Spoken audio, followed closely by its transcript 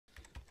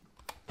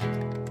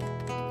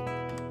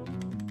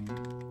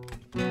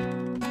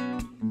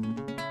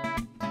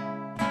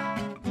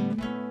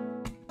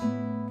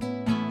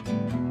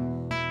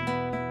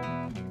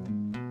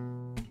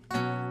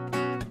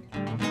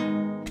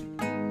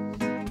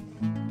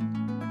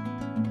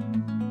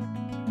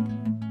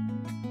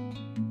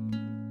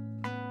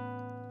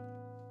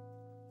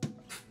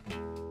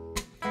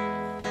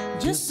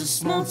just a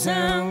small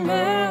town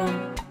girl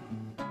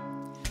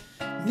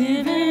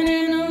living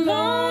in a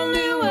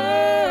lonely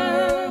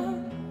world.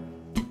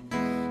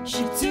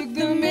 She took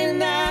the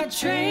midnight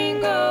train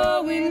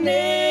going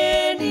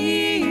anywhere.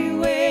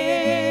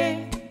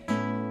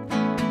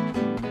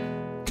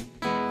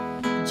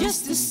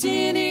 Just a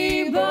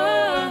city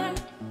boy,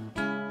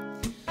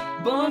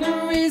 born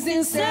and raised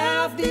in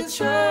South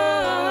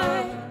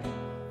Detroit.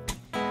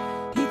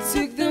 He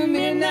took the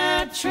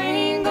midnight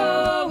train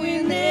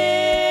going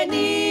anywhere.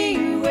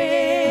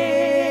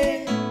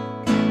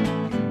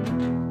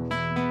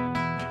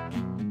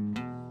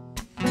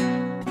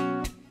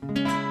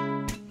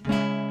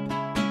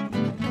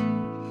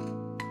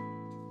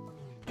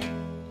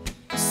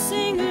 A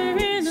singer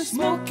in a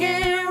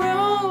smoking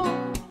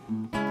room,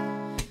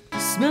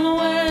 smell of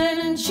wine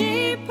and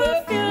cheap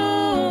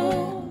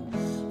perfume.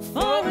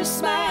 For a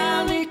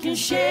smile they can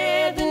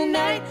share the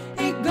night.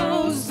 It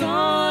goes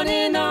on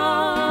and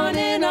on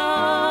and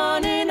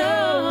on and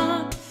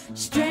on.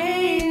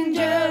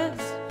 Strangers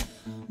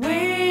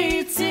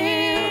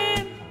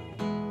waiting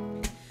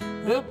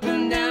up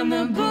and down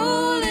the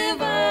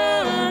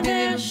boulevard.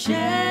 Their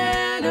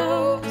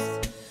shadows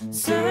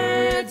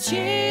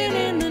searching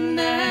in the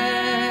night.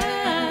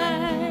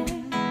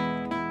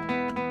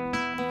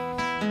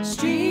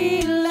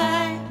 Street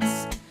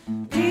lights,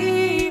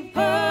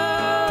 people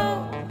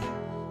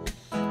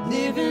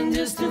living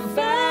just to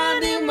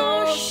find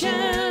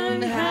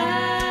emotion,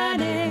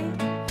 hiding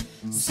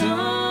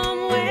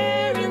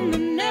somewhere in the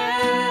night.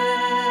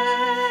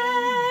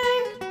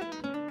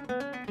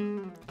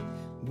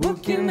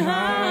 Working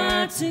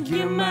hard to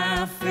get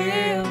my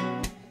fill.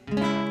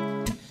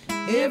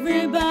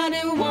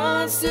 Everybody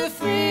wants to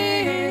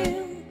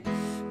thrill,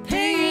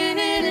 paying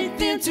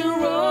anything to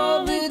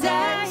roll the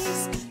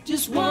dice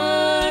just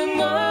one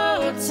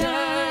more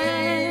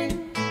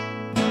time.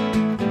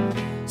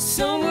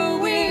 Some will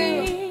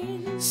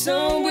win,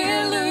 some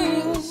will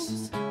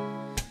lose.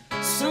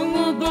 Some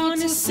were born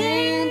to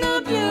sing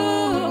the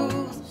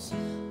blues.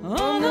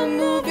 Oh, the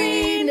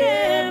movie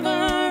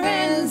never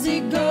ends.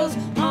 It goes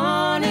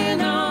on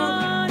and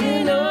on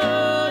and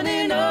on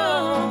and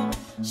on.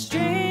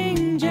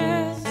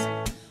 Strangers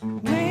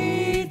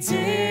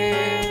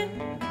waiting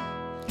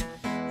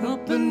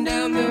up and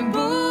down the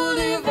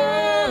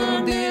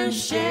boulevard. Their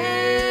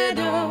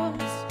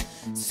shadows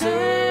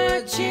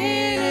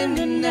searching in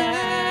the night.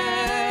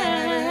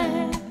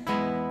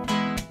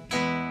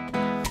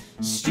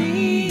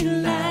 Street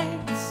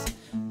lights,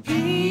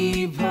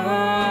 people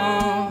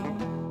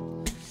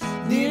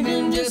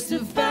living just to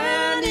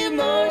find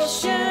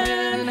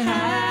emotion,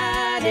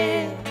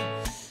 hiding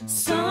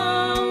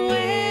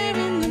somewhere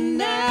in the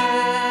night.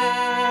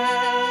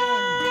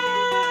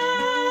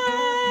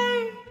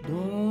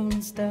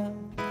 Don't stop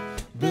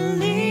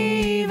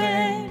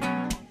believing,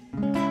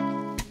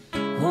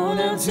 hold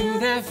on to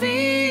that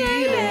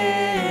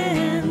feeling.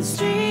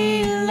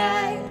 Street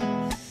light,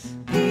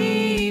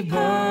 people,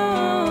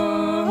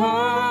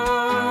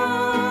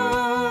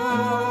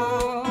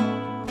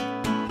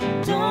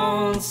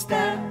 don't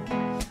stop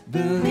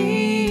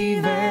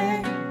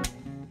believing,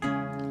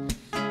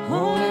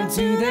 hold on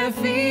to that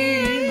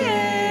feeling.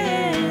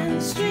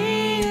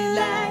 Street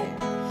light,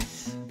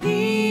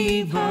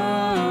 people,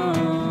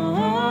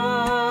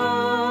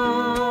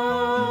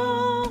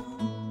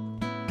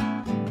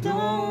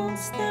 don't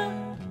stop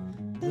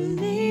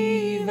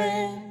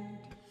believing,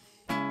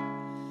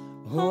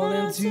 hold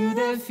on to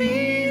that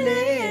feeling.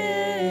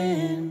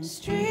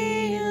 Street